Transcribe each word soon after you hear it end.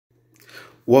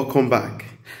Welcome back.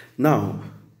 Now,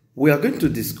 we are going to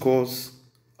discuss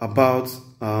about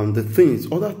other things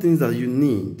that you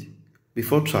need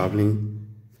before traveling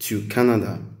to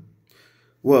Canada.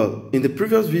 Well, in the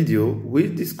previous video, we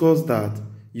discussed that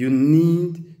you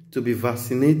need to be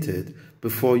vaccinated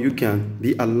before you can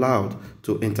be allowed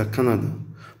to enter Canada.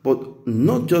 But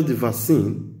not just the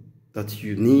vaccine that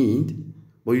you need,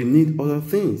 but you need other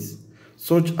things,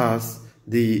 such as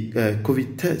the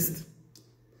COVID test.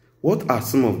 What are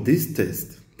some of these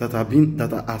tests that are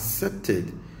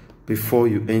accepted before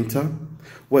you enter?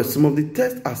 Well, some of the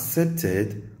tests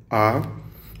accepted are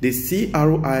the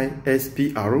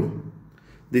CRISPR,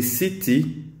 the CT,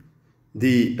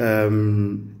 the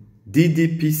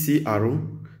DDPCR,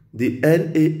 the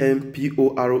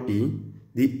LAMPORE,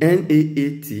 the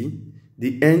NAAT,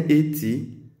 the NAT,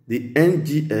 the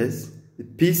NGS, the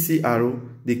PCR,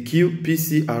 the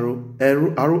qPCR,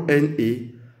 RNA,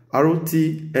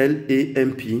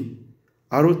 ROTLAMP,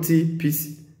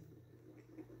 ROTPC.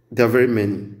 There are very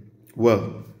many.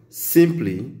 Well,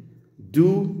 simply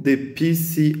do the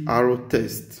PCR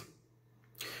test.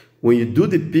 When you do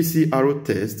the PCR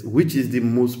test, which is the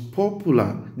most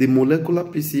popular, the molecular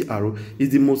PCR is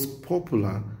the most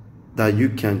popular that you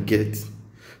can get.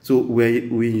 So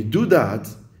when you do that,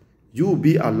 you will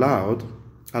be allowed,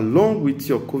 along with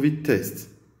your COVID test,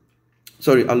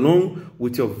 along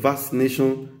with your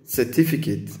vaccination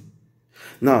certificate.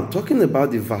 Now, talking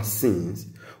about the vaccines,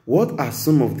 what are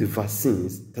some of the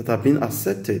vaccines that have been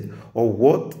accepted, or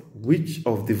which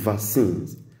of the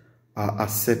vaccines are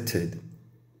accepted?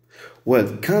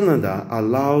 Well, Canada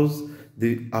allows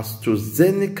the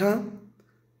AstraZeneca,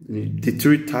 the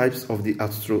three types of the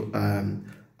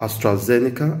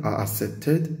AstraZeneca are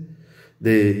accepted,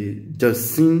 the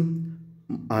Johnson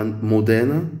and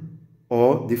Moderna,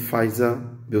 or the Pfizer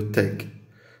Biotech.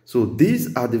 So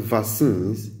these are the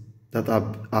vaccines that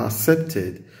are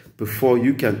accepted before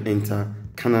you can enter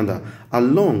Canada,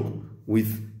 along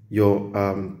with your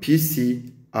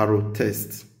PCR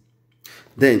test.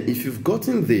 Then, if you've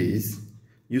gotten this,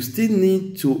 you still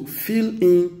need to fill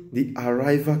in the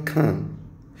arrival card.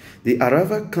 The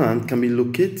arrival card can be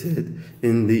located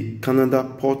in the Canada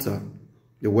portal,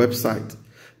 the website.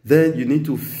 Then you need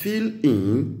to fill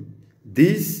in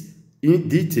these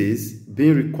details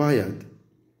being required.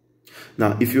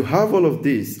 Now, if you have all of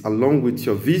this along with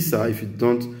your visa, if you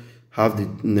don't have the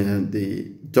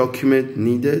document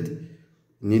needed,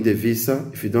 you need a visa.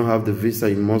 If you don't have the visa,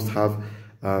 you must have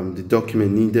the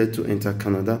document needed to enter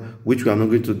Canada, which we are not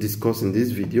going to discuss in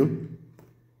this video.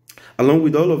 Along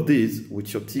with all of this,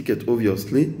 with your ticket,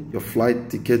 obviously, your flight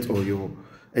ticket or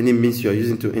any means you are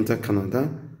using to enter Canada,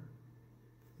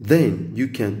 then you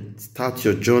can start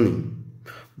your journey.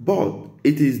 But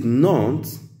it is not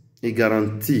a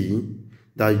guarantee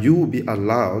that you will be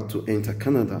allowed to enter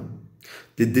Canada.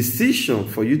 The decision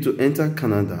for you to enter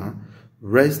Canada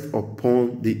rests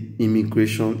upon the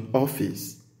immigration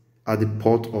office at the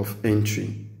port of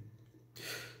entry.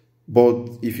 But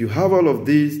if you have all of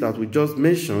these that we just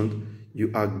mentioned,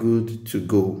 you are good to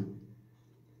go.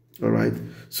 All right.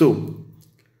 So,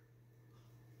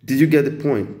 did you get the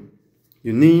point?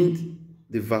 You need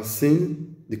the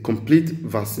vaccine, the complete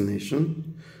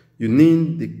vaccination. You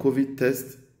need the COVID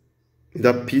test,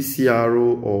 the PCR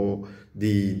or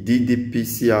the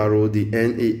DDPCR, the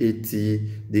NAAT,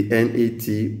 the NAT,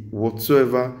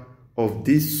 whatsoever of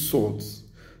these sorts.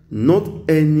 Not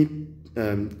any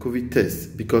COVID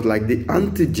test, because like the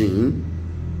antigen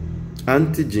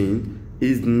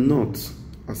is not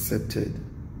accepted.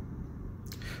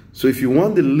 So if you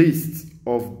want the list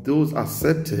of those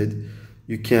accepted,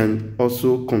 you can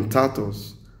also contact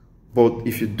us. But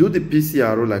if you do the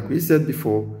PCR, like we said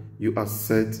before, you are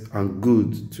set and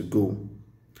good to go.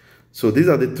 So these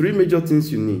are the three major things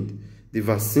you need. The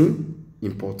vaccine,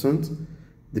 important,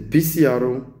 the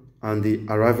PCR, and the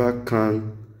arrival card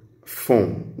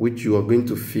form, which you are going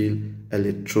to fill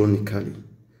electronically.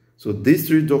 So these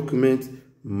three documents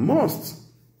must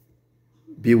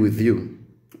be with you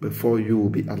before you will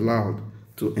be allowed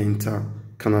to enter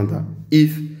Canada,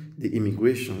 if the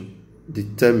immigration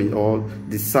determine or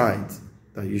decide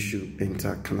that you should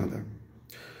enter Canada.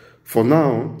 For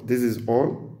now, this is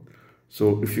all.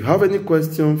 So if you have any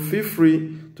questions, feel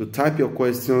free to type your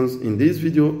questions in this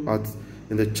video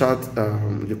in the chat,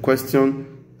 the question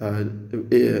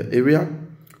area,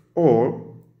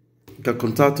 or you can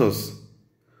contact us.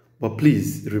 But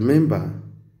please remember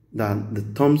that the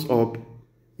thumbs up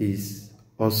is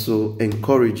also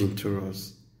encouraging to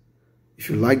us. If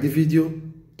you like the video,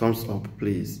 thumbs up,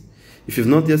 please. If you've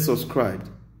not yet subscribed,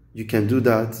 you can do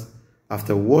that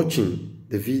after watching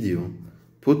the video.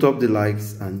 Put up the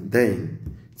likes and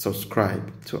then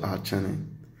subscribe to our channel.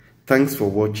 Thanks for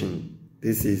watching.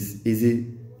 This is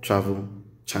Easy Travel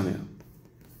Channel.